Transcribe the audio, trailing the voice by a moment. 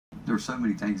there were so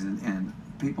many things, and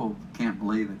people can't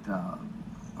believe it. I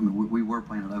mean, we were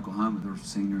playing at Oklahoma. There was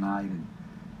senior night,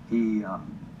 and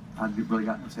I really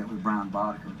got upset with Brian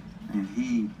Boddicker,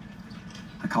 and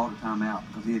I called a timeout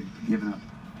because he had given up,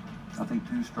 I think,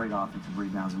 2 straight offensive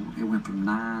rebounds. It went from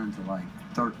 9 to like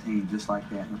 13, just like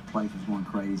that, and the place was going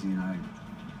crazy. And I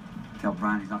tell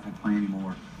Brian he's not going to play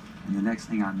anymore. And the next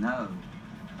thing I know,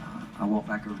 I walk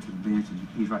back over to the bench, and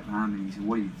he's right behind me, and he said,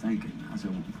 "What are you thinking?" I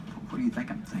said, "Well, what do you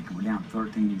think I'm thinking? We're down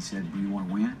 13. He said, "Do you want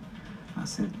to win?" I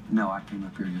said, "No, I came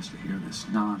up here just to hear this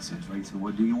nonsense." Right? He said,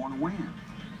 "Well, do you want to win?"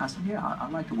 I said, "Yeah,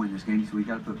 I'd like to win this game." He said, "We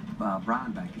got to put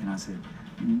Brian back in." I said,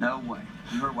 "No way."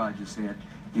 You heard what I just said.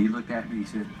 And he looked at me, he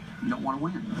said, "You don't want to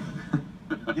win."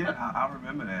 Yeah, I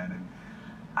remember that. And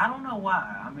I don't know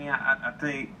why. I mean, I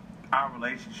think our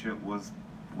relationship was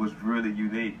really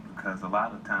unique because a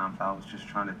lot of times I was just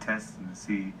trying to test him to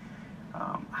see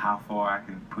how far I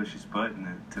can push his button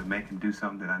to make him do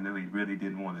something that I knew he really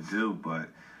didn't want to do. But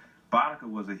Boddicker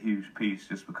was a huge piece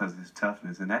just because of his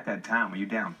toughness. And at that time, when you're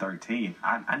down 13,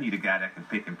 I need a guy that can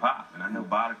pick and pop. And I know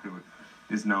Boddicker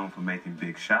is known for making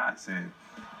big shots. And,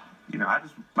 you know,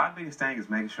 my biggest thing is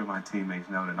making sure my teammates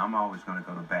know that I'm always going to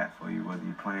go to bat for you, whether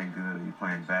you're playing good or you're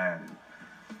playing bad.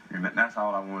 And that's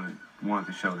all I wanted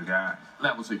to show the guys.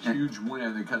 That was a huge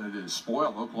win. It kind of did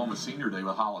spoil Oklahoma Senior Day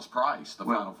with Hollis Price, the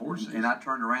Final Four season. And I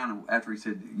turned around, and after he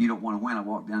said, "You don't want to win," I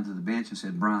walked down to the bench and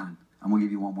said, "Brian, I'm going to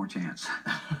give you one more chance."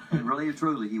 And really and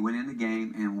truly, he went in the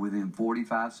game, and within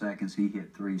 45 seconds, he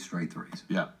hit 3 straight threes.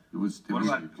 Yeah, it was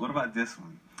What about this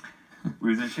one? We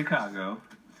was in Chicago,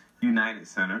 United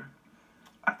Center.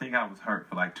 I think I was hurt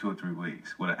for like 2 or 3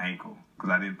 weeks with an ankle because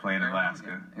I didn't play in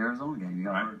Alaska. Arizona game, you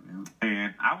got hurt. Yeah.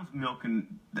 And I was milking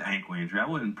the ankle injury. I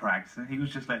wasn't practicing. He was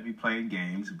just letting me play in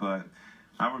games. But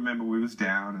I remember we was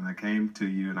down, and I came to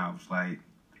you, and I was like,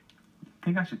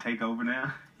 "Think I should take over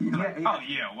now?" Yeah. Oh,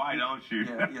 yeah, why don't you?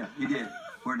 Yeah, he did.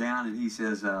 We're down, and he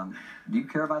says, "Do you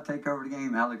care if I take over the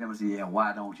game?" I looked at him and said, "Yeah,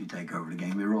 why don't you take over the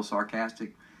game?" He was real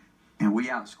sarcastic. And we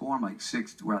outscored him like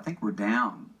 6, where I think we're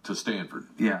down. To Stanford.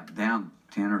 Yeah, down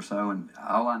 10 or so. And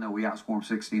all I know, we outscored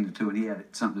him 16-2, and he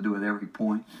had something to do with every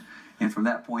point. And from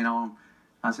that point on,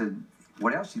 I said,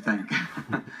 "What else do you think?"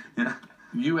 You know?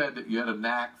 You had a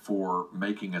knack for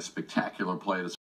making a spectacular play.